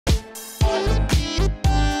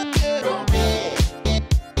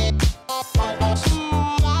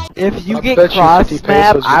If you get bet you 50 cross map,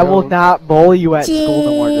 pesos you I will don't. not bully you at school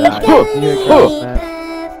no more, guys. You get cross map.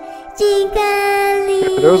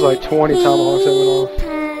 There was like 20 tomahawks that went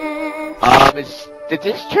off. Did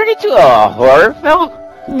this turn into a horror film?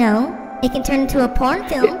 No, it can turn into a porn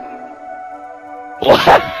film.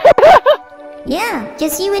 What? Yeah,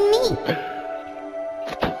 just you and me.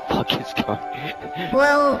 What the fuck is going on?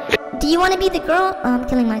 Well, do you want to be the girl? Oh, I'm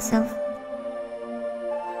killing myself.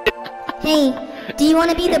 Hey, do you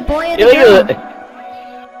want to be the boy or the girl?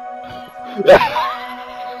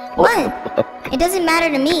 What? It doesn't matter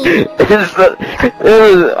to me.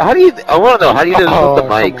 How do you? I want to know. How do you do this with the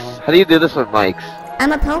come mics? on. How do you do this with mics?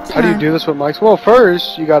 I'm a Pokemon. How do you do this with mics? Well,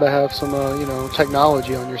 first, you gotta have some, you know,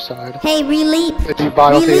 technology on your side. Hey, Releap. If you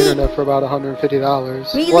buy off the Releap. internet for about $150.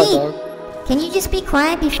 Releap. What, dog? Can you just be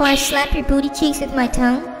quiet before I slap your booty cheeks with my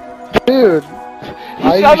tongue? Dude.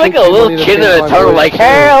 You sound like a little kid in a tunnel, like,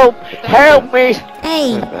 help! Help me!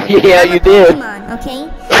 Hey. Yeah, I'm you a did. Pokemon, okay?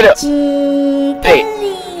 Hey.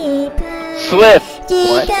 Swift.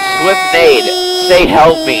 What? Swift-Nade. Say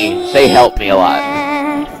help me. Say help me a lot.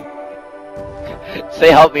 Say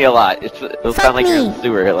help me a lot. It'll sound like you're in the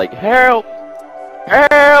sewer, like, help!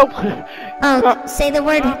 Help! Oh, say the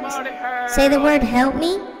word. Say the word. Help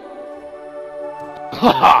me.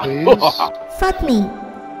 Please? Fuck me.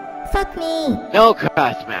 Fuck me. No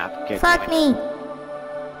cross map. Okay, Fuck me.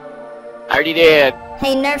 I already did.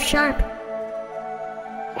 Hey, Nerf Sharp.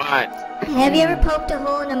 What? Have you ever poked a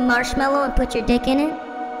hole in a marshmallow and put your dick in it?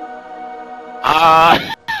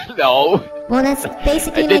 No. Well, that's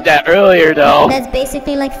basically I like. did that earlier, though. That's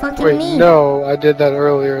basically like fucking Wait, me. no, I did that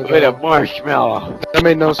earlier, With a though. marshmallow. That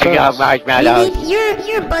made no sense. I got marshmallows.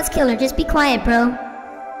 You're a buzz killer. Just be quiet, bro.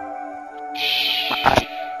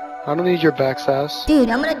 I don't need your backsass. Dude,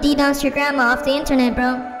 I'm gonna DDoS your grandma off the internet,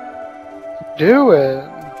 bro. Do it.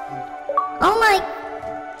 Oh my.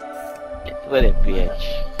 Split it, bitch.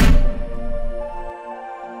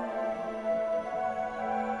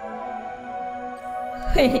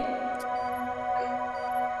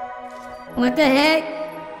 What the heck?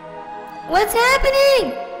 What's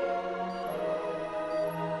happening?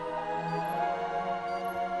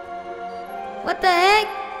 What the heck?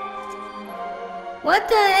 What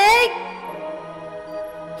the heck?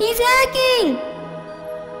 He's hacking!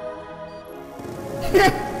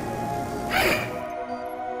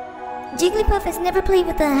 Jigglypuff has never played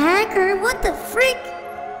with a hacker. What the frick?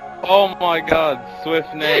 Oh my god,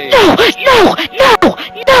 Swift-Nade. No! No! No!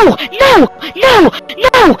 No! No! No!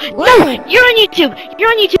 No! What? No! You're on YouTube! You're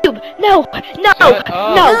on YouTube! No! No! Shut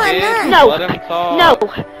up, No! kid. No! Let him talk. No!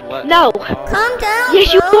 Let No! him talk. Calm down,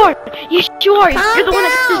 Yes, you bro. are! Yes, you are! Calm You're the one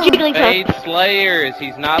that down. does Jigglypuff! Paid Slayers,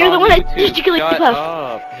 he's not You're the on one that YouTube. does Jigglypuff. Shut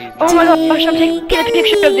up. He's Oh not my gosh, I'm taking a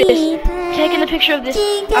picture of this! Taking a picture of this!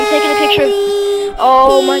 I'm taking a picture of this!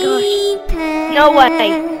 Oh my gosh! No way!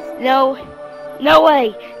 No! No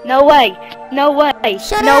way! No way! No way!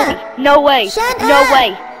 Shut no! up. No way! Shut no up.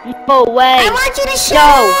 way! No way! I want you to shut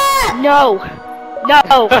No! up! No!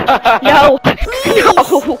 No! No! Please.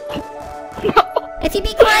 No! If you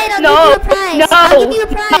be quiet, I'll No. give you a prize. No. I'll give you a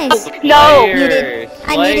prize. No! Muted.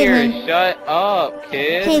 I muted Slayers, him. shut up,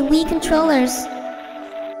 kid. Hey, Wii controllers.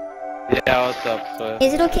 Yeah, what's up, Swift?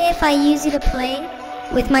 Is it okay if I use you to play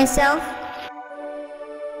with myself?